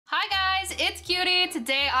guys, it's Cutie.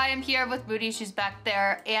 Today I am here with Moody. She's back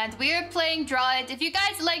there, and we are playing Draw It. If you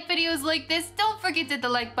guys like videos like this, don't forget to hit the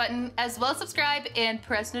like button, as well as subscribe and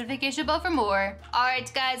press notification bell for more. All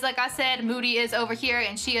right, guys, like I said, Moody is over here,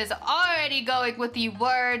 and she is already going with the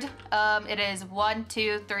word. It is 1,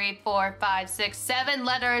 2, 3, 4, 5, 6, 7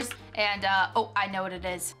 letters, and oh, I know what it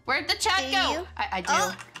is. Where'd the chat go? I do.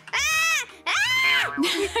 Oh.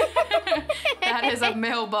 That is a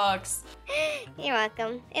mailbox. You're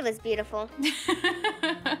welcome. It was beautiful.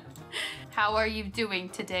 How are you doing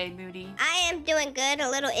today, Moody? I am doing good. A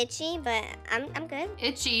little itchy, but I'm good.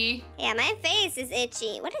 Itchy? Yeah, my face is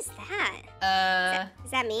itchy. What is that?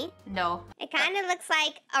 Is that me? No. It kind of looks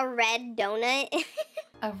like a red donut.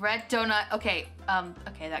 A red donut. Okay.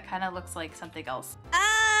 Okay, that kind of looks like something else.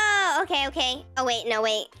 Oh, okay. Oh, wait, no,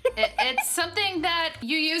 wait. It's something that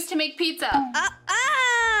you use to make pizza.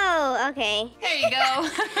 Oh, okay. There you go.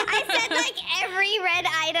 I said like every red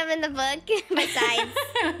item in the book besides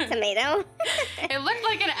tomato. It looked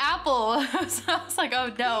like an apple. So I was like,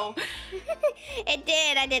 oh no. It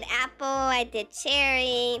did. I did apple, I did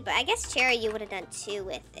cherry, but I guess cherry you would have done 2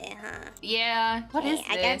 with it, huh? Yeah. What is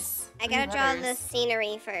this? I gotta draw the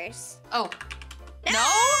scenery first. Oh.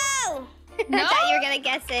 No! No? I thought you were gonna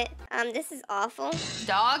guess it. This is awful.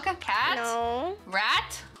 Dog? Cat? No.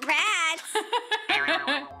 Rat? Rats!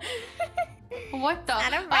 What the?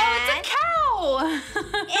 Not a rat. Oh,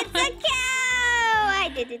 it's a cow! It's a cow! I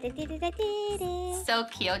did it. So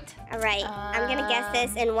cute. All right, I'm gonna guess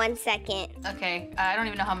this in 1 second. Okay, I don't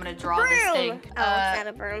even know how I'm gonna draw Broom! this thing. Oh, it's not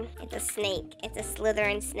a broom. It's a snake. It's a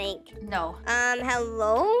Slytherin snake. No.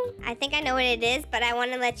 Hello? I think I know what it is, but I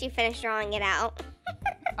want to let you finish drawing it out.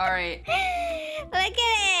 All right. Look at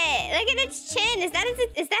it. Look at its chin. Is that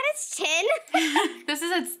its chin? This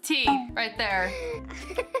is its teeth right there.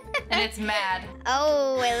 And it's mad.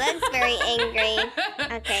 Oh, it looks very angry.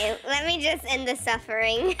 Okay, let me just end the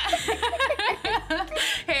suffering.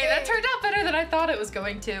 Hey, that turned out better than I thought it was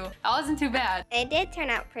going to. That wasn't too bad. It did turn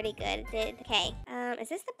out pretty good. It did. Okay. Is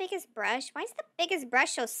this the biggest brush? Why is the biggest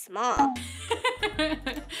brush so small?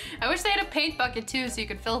 I wish they had a paint bucket too so you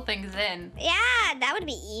could fill things in. Yeah, that would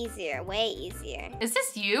be easier. Way easier. Is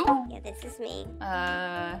this you? Yeah, this is me.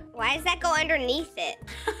 Why does that go underneath it?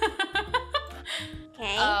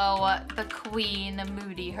 Okay. Oh, the queen,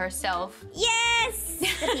 Moody herself. Yes! The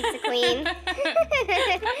pizza queen.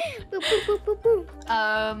 Boop, boop, boop, boop, boop.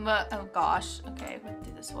 Oh gosh. Okay, we'll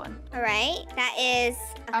do this one. All right, that is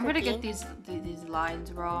I'm gonna get these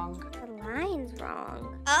lines wrong. The line's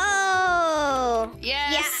wrong. Oh!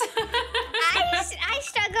 Yes! Yeah. I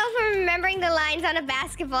struggle from remembering the lines on a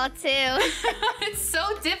basketball, too. It's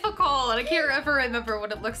so difficult. I can't ever remember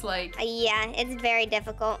what it looks like. Yeah, it's very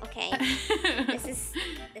difficult. Okay.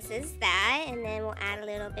 This is that, and then we'll add a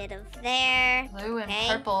little bit of there. Blue and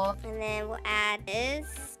purple. And then we'll add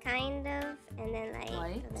this, kind of, and then like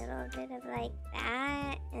Light. a little bit of like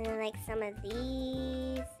that, and then like some of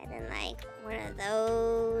these, and then like one of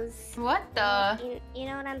those. What the? You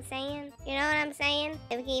know what I'm saying? You know what I'm saying?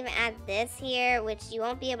 And we can even add this here, which you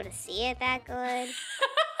won't be able to see it that good.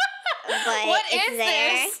 But What it's is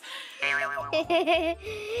there. this?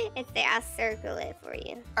 It's there. I'll circle it for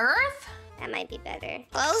you. Earth? That might be better.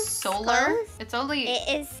 Close. Solar? Close. It's only... It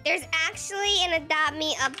is. There's actually an Adopt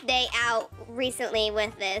Me update out recently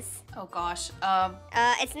with this. Oh gosh.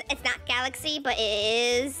 It's not Galaxy, but it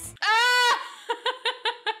is. Ah!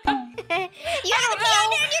 You have a key on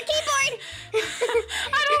there on your keyboard.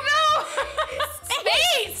 I don't know.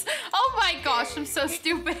 Space. Oh my gosh, I'm so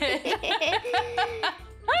stupid.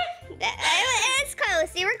 It's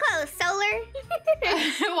close. You were close. Solar.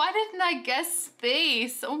 Why didn't I guess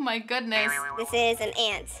space? Oh my goodness. This is an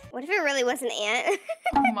ant. What if it really was an ant?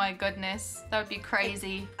 Oh my goodness. That would be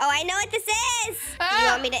crazy. Oh, I know what this is. Ah, you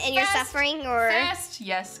want me to end your suffering or? Fast?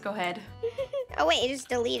 Yes, go ahead. Oh wait, it just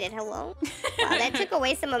deleted. Hello. Wow, that took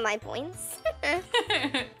away some of my points. I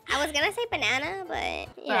was gonna say banana, but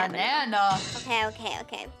yeah. Banana.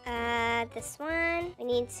 Okay. This one. We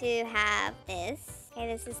need to have this. Okay,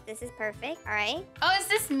 this is perfect. All right. Oh, is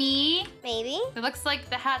this me? Maybe. It looks like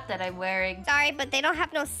the hat that I'm wearing. Sorry, but they don't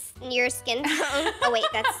have your skin tone. Oh wait,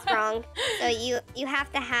 that's wrong. So you have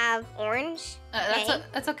to have orange. Okay.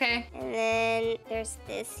 That's okay. And then there's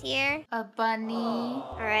this here. A bunny.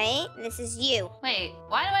 All right. This is you. Wait,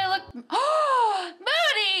 why do I look... Oh,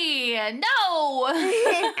 Moody! No!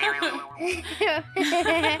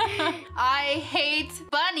 I hate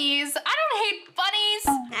bunnies. I don't hate bunnies.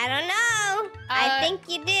 I don't know. I think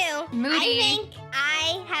you do. Moody. I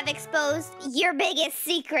I have exposed your biggest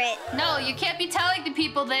secret. No, you can't be telling the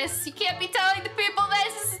people this. You can't be telling the people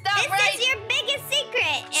this. This is not right. This is your biggest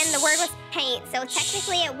secret. And the word was paint, so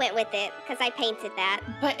technically it went with it because I painted that.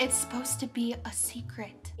 But it's supposed to be a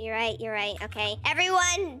secret. You're right, you're right. Okay.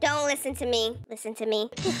 Everyone, don't listen to me. Listen to me.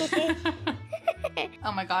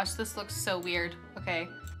 Oh my gosh, this looks so weird. Okay.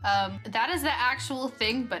 That is the actual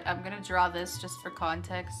thing, but I'm gonna draw this just for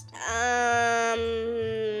context. Oh,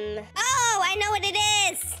 I know what it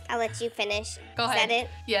is. I'll let you finish. Go ahead. Is that it?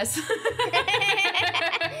 Yes. It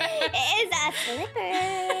is a slipper.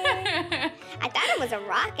 I thought it was a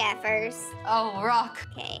rock at first. Oh, rock.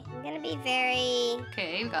 Okay, I'm gonna be very...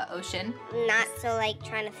 Okay, we got ocean. Not so, like,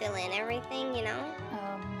 trying to fill in everything, you know?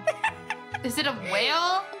 Is it a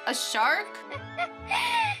whale? A shark?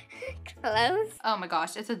 Close. Oh my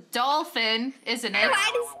gosh, it's a dolphin, isn't it?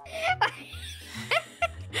 Why does...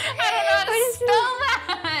 I don't know how to spell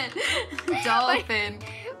that. Dolphin.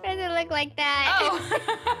 Why does it look like that? Oh.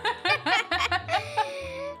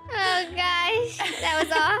 Oh gosh, that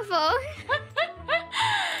was awful.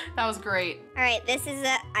 That was great. All right, this is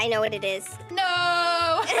a... I know what it is.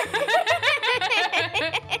 No!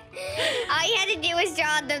 All you had to do was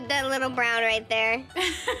draw the little brown right there.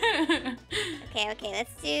 Okay,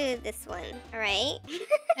 let's do this one. All right.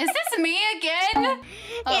 Is this me again?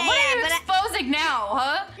 What are you exposing now,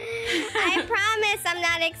 huh? I promise I'm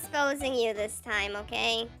not exposing you this time,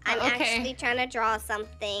 okay? I'm actually trying to draw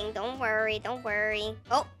something. Don't worry, don't worry.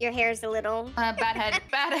 Oh, your hair's a little...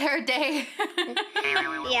 bad hair day.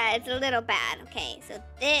 Yeah, it's a little bad. Okay, so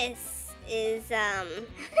this is,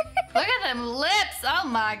 Look at them lips. Oh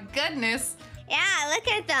my goodness. Yeah, look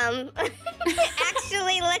at them.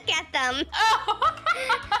 Actually, look at them. Oh.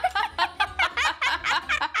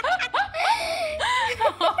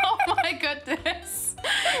 Oh my goodness.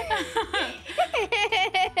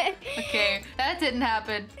 Okay, that didn't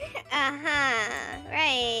happen.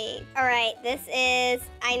 Right. All right, this is...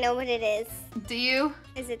 I know what it is. Do you?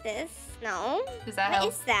 Is it this? No. Does that help?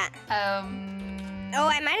 help? What is that? Oh,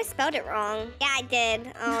 I might have spelled it wrong. Yeah, I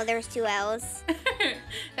did. Oh, there was 2 L's.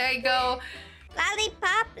 There you go.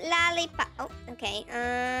 Lollipop, lollipop. Oh, okay.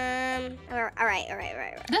 All right.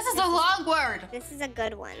 This is a long word. This is a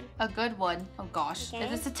good one. A good one. Oh gosh. Okay.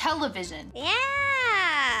 It's a television.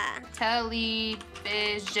 Yeah. Television.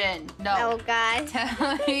 No. Oh gosh.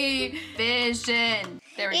 Television.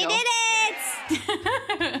 There we You go. did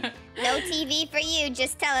it. No TV for you,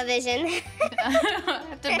 just television. I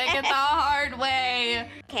have to make it the hard way.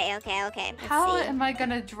 Okay. Let's How see. am I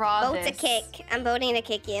gonna draw Vote this? to kick. I'm voting to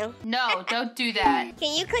kick you. No, don't do that.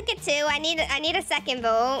 Can you click it too? I need a second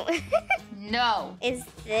vote. No. Is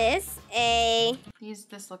this a...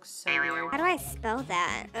 This looks so weird. How do I spell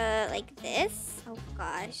that? Like this? Oh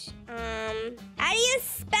gosh. How do you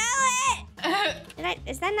spell it?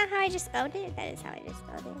 Is that not how I just spelled it? That is how I just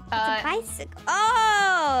spelled it. It's a bicycle.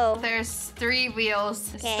 Oh! There's 3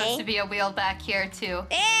 wheels. There's supposed to be a wheel back here too.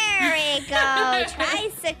 There we go.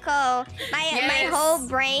 Tricycle. My whole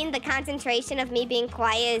brain, the concentration of me being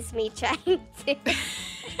quiet is me trying to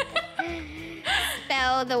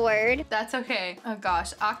spell the word. That's okay. Oh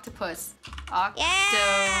gosh, octopus.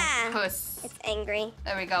 Yeah! Octopus. It's angry.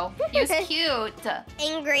 There we go. He was cute.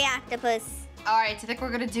 Angry octopus. All right, I think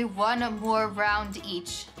we're gonna do 1 more round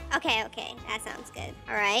each. Okay. That sounds good.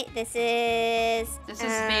 All right, this is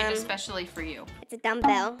made especially for you. It's a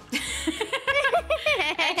dumbbell.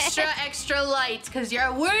 Extra light, because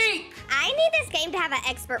you're weak. I need this game to have an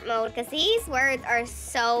expert mode, because these words are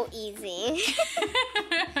so easy.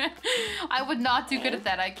 I would not do good at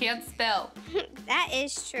that. I can't spell. That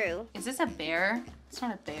is true. Is this a bear? It's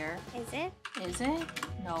not a bear. Is it? Is it?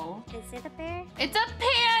 No. Is it a bear? It's a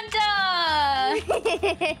panda!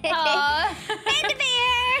 Aww. Panda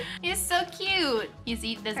bear! He's so cute. He's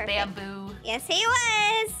eating this bamboo. Yes, he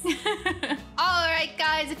was. Alright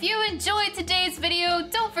guys, if you enjoyed today's video,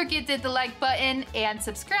 don't forget to hit the like button and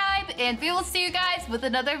subscribe. And we will see you guys with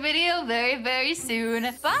another video very, very soon.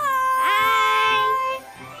 Bye! Bye!